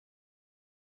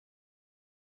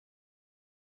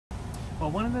Well,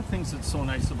 one of the things that's so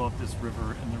nice about this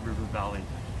river and the river valley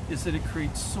is that it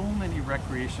creates so many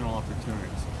recreational opportunities.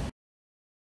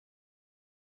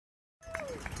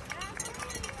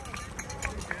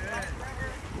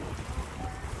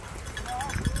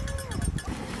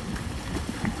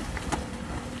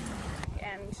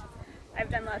 And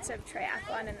I've done lots of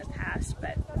triathlon in the past,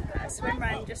 but swim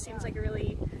run just seems like a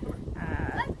really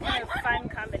kind of fun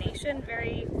combination,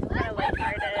 very kind of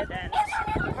lighthearted and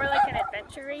more like an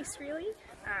adventure race, really.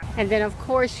 And then of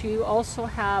course you also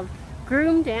have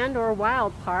groomed and or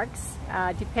wild parks,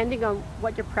 depending on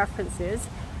what your preference is,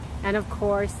 and of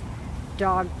course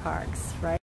dog parks,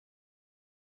 right?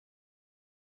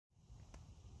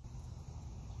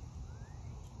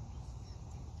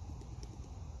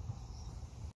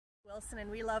 Wilson,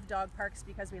 and we love dog parks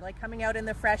because we like coming out in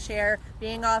the fresh air,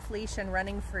 being off leash and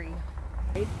running free.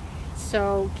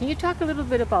 So can you talk a little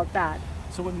bit about that?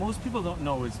 So what most people don't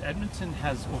know is Edmonton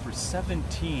has over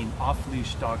 17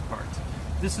 off-leash dog parks.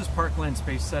 This is parkland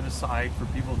space set aside for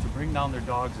people to bring down their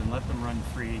dogs and let them run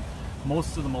free,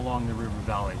 most of them along the river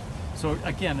valley. So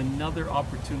again, another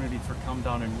opportunity for come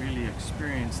down and really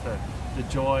experience the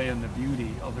joy and the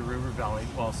beauty of the river valley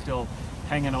while still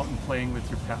hanging out and playing with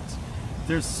your pets.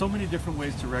 There's so many different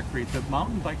ways to recreate. The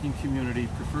mountain biking community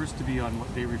prefers to be on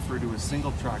what they refer to as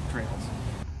single track trails.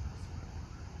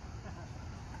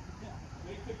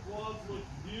 Make the quads look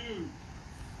huge.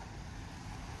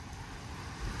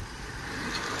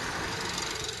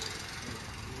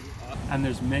 And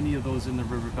there's many of those in the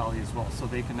river valley as well, so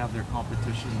they can have their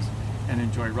competitions and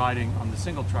enjoy riding on the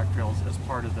single track trails as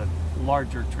part of the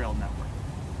larger trail network.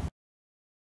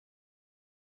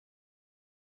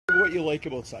 What you like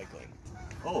about cycling?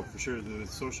 Oh, for sure, the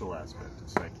social aspect of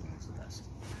cycling is the best.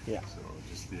 Yeah. So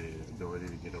just the ability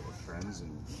to get out with friends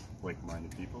and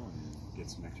like-minded people and get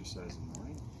some exercise in the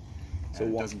morning. So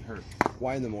it doesn't hurt.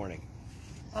 Why in the morning?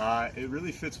 It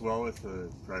really fits well with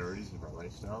the priorities of our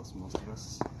lifestyles. Most of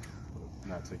us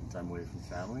not taking time away from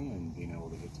family and being able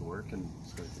to get to work and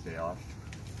start the day off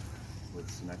with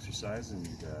some exercise and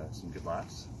some good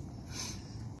laughs.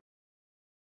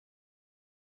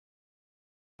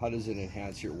 How does it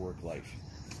enhance your work life?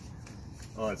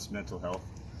 Oh, it's mental health.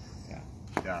 Yeah.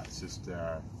 Yeah, it's just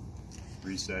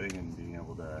resetting and being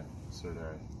able to sort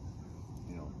of,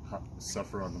 you know,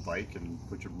 suffer on the bike and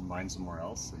put your mind somewhere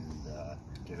else and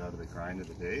get out of the grind of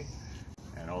the day.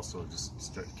 And also just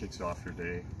kicks off your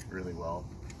day really well.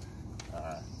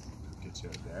 Gets you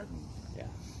out of bed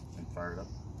and fired up.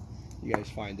 You guys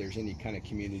find there's any kind of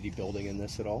community building in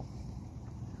this at all?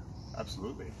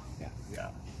 Absolutely.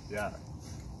 Yeah.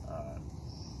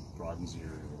 Broadens your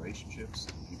relationships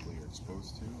and people you're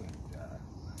exposed to, and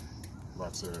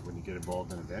lots of, when you get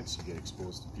involved in events, you get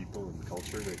exposed to people and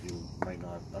culture that you might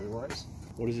not otherwise.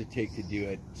 What does it take to do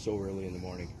it so early in the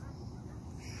morning?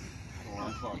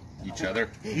 Each other.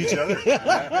 Each other.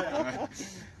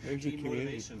 There's your community.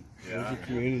 Motivation. There's your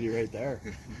community right there.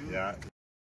 Yeah,